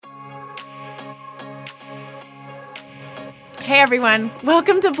Hey everyone,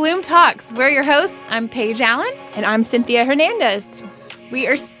 welcome to Bloom Talks. We're your hosts. I'm Paige Allen. And I'm Cynthia Hernandez. We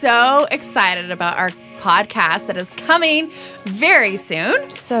are so excited about our podcast that is coming very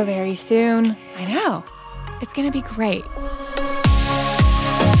soon. So very soon. I know. It's going to be great.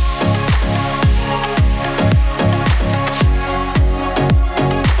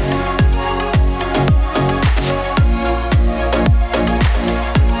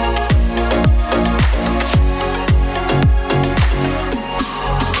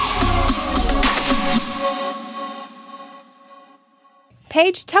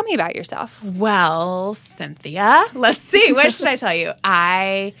 Paige, tell me about yourself. Well, Cynthia, let's see. What should I tell you?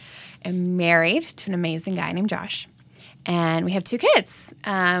 I am married to an amazing guy named Josh, and we have two kids. We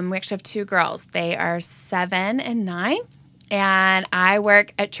actually have two girls. They are 7 and 9, and I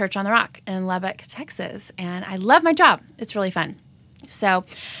work at Church on the Rock in Lubbock, Texas, and I love my job. It's really fun. So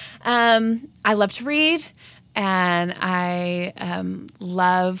I love to read, and I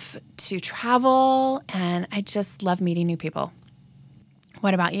love to travel, and I just love meeting new people.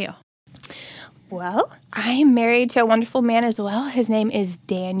 What about you? Well, I am married to a wonderful man as well. His name is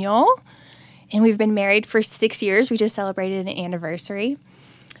Daniel, and we've been married for 6 years. We just celebrated an anniversary.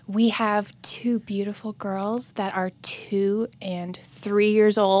 We have two beautiful girls that are 2 and 3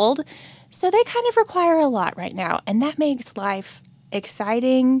 years old, so they kind of require a lot right now, and that makes life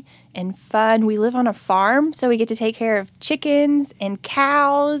exciting and fun. We live on a farm, so we get to take care of chickens and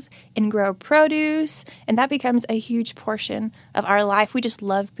cows and grow produce, and that becomes a huge portion of our life. We just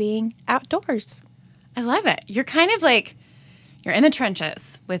love being outdoors. I love it. You're kind of like, you're in the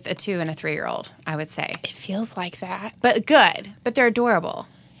trenches with a 2 and a 3-year-old, I would say. It feels like that. But good. But they're adorable.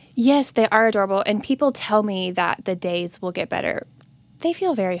 Yes, they are adorable, and people tell me that the days will get better. They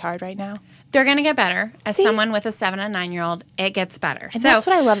feel very hard right now. They're going to get better. As See? someone with a 7 and 9-year-old, it gets better. And that's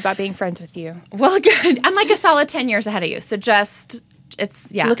what I love about being friends with you. Well, good. I'm like a solid 10 years ahead of you. So just,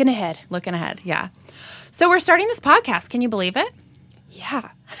 it's, yeah. Looking ahead. Looking ahead, yeah. So we're starting this podcast. Can you believe it? Yeah.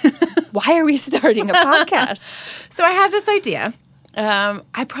 Why are we starting a podcast? So I had this idea.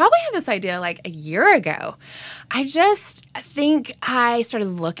 I probably had this idea like a year ago. I just think I started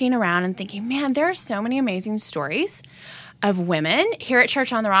looking around and thinking, man, there are so many amazing stories of women here at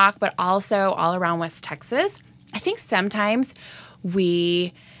Church on the Rock, but also all around West Texas. I think sometimes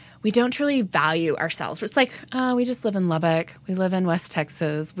we don't truly value ourselves. It's like, oh, we just live in Lubbock. We live in West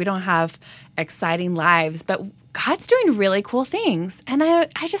Texas. We don't have exciting lives, but God's doing really cool things. And I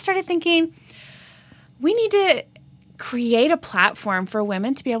just started thinking, we need to create a platform for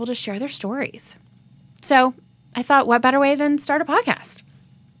women to be able to share their stories. So I thought, what better way than start a podcast?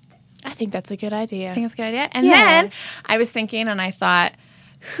 I think that's a good idea. I think it's a good idea. And then I was thinking and I thought,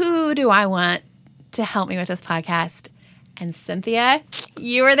 who do I want to help me with this podcast? And Cynthia,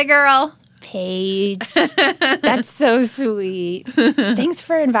 you are the girl. Paige. That's so sweet. Thanks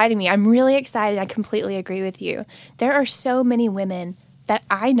for inviting me. I'm really excited. I completely agree with you. There are so many women that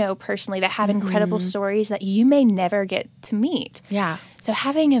I know personally that have incredible stories that you may never get to meet. Yeah. So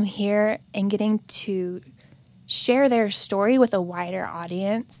having them here and getting to share their story with a wider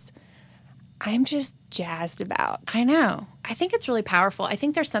audience, I'm just jazzed about. I know. I think it's really powerful. I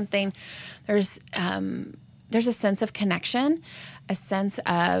think there's a sense of connection, a sense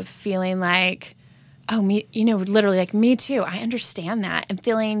of feeling like, oh, me, literally like me too. I understand that, and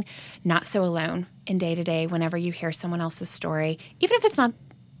feeling not so alone in day to day whenever you hear someone else's story, even if it's not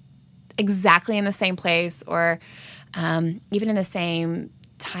exactly in the same place or even in the same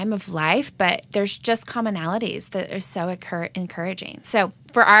time of life, but there's just commonalities that are so encouraging. So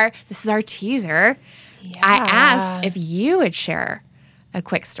this is our teaser. Yeah. I asked if you would share a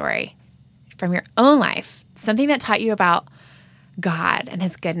quick story from your own life, something that taught you about God and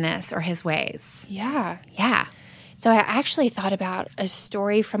his goodness or his ways. Yeah. Yeah. So I actually thought about a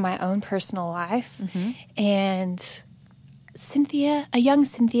story from my own personal life. And a young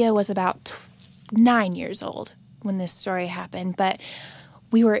Cynthia was about 9 years old when this story happened. But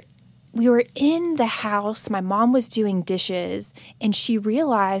we were in the house. My mom was doing dishes, and she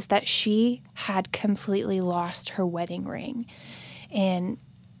realized that she had completely lost her wedding ring. And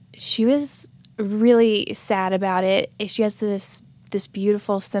she was really sad about it. She has this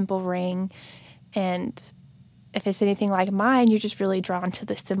beautiful, simple ring, and if it's anything like mine, you're just really drawn to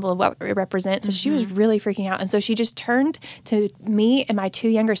the symbol of what it represents. So she was really freaking out. And so she just turned to me and my 2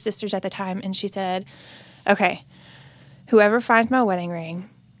 younger sisters at the time, and she said, okay, whoever finds my wedding ring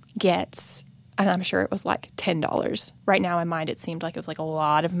gets, and I'm sure it was like $10. Right now in my mind, it seemed like it was like a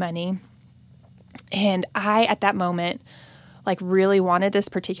lot of money. And I, at that moment, like really wanted this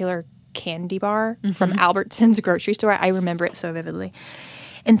particular candy bar from Albertsons grocery store. I remember it so vividly.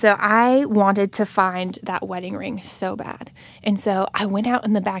 And so I wanted to find that wedding ring so bad. And so I went out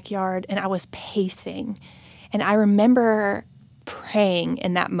in the backyard and I was pacing. And I remember praying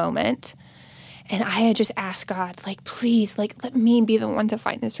in that moment. And I had just asked God, like, please, like, let me be the one to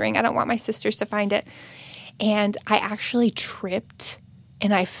find this ring. I don't want my sisters to find it. And I actually tripped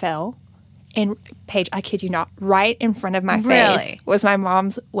and I fell. And Paige, I kid you not, right in front of my face was my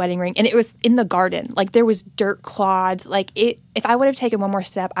mom's wedding ring. And it was in the garden. Like, there was dirt clods. Like, if I would have taken one more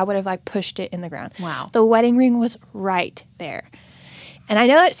step, I would have, like, pushed it in the ground. Wow. The wedding ring was right there. And I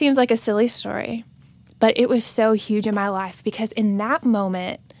know that seems like a silly story, but it was so huge in my life because in that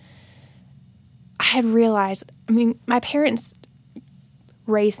moment, I had realized, I mean, my parents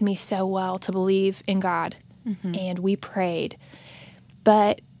raised me so well to believe in God, and we prayed.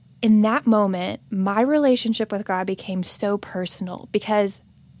 But in that moment, my relationship with God became so personal because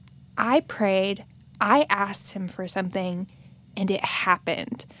I prayed, I asked him for something, and it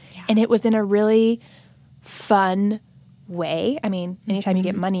happened. Yeah. And it was in a really fun way. I mean, anytime you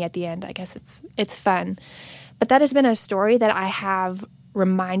get money at the end, I guess it's fun. But that has been a story that I have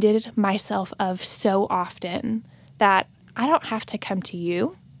reminded myself of so often, that I don't have to come to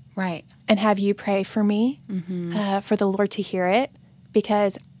you and have you pray for me, for the Lord to hear it,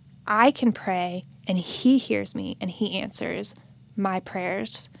 because I can pray and he hears me and he answers my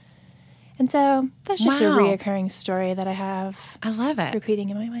prayers. And so that's just a reoccurring story that I have. I love it. Repeating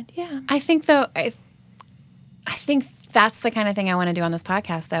in my mind. Yeah. I think, though, I think that's the kind of thing I want to do on this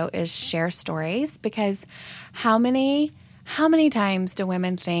podcast, though, is share stories, because how many times do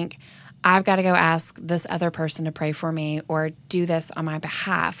women think, I've got to go ask this other person to pray for me or do this on my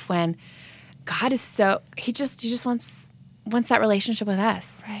behalf, when God is he just wants that relationship with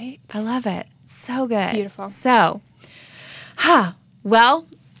us. Right. I love it. So good. Beautiful. So, well,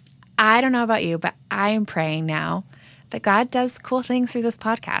 I don't know about you, but I am praying now that God does cool things through this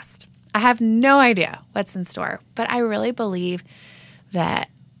podcast. I have no idea what's in store, but I really believe that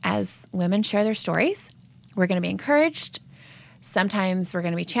as women share their stories, we're going to be encouraged. Sometimes we're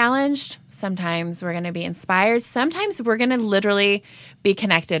going to be challenged. Sometimes we're going to be inspired. Sometimes we're going to literally be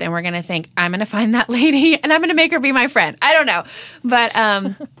connected and we're going to think, I'm going to find that lady and I'm going to make her be my friend. I don't know. But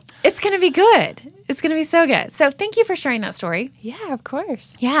it's going to be good. It's going to be so good. So thank you for sharing that story. Yeah, of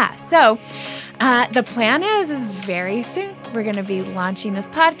course. Yeah. So the plan is very soon we're going to be launching this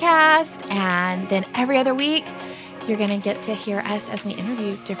podcast, and then every other week you're going to get to hear us as we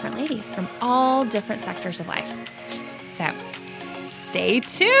interview different ladies from all different sectors of life. So stay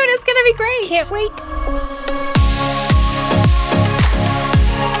tuned. It's going to be great. Can't wait.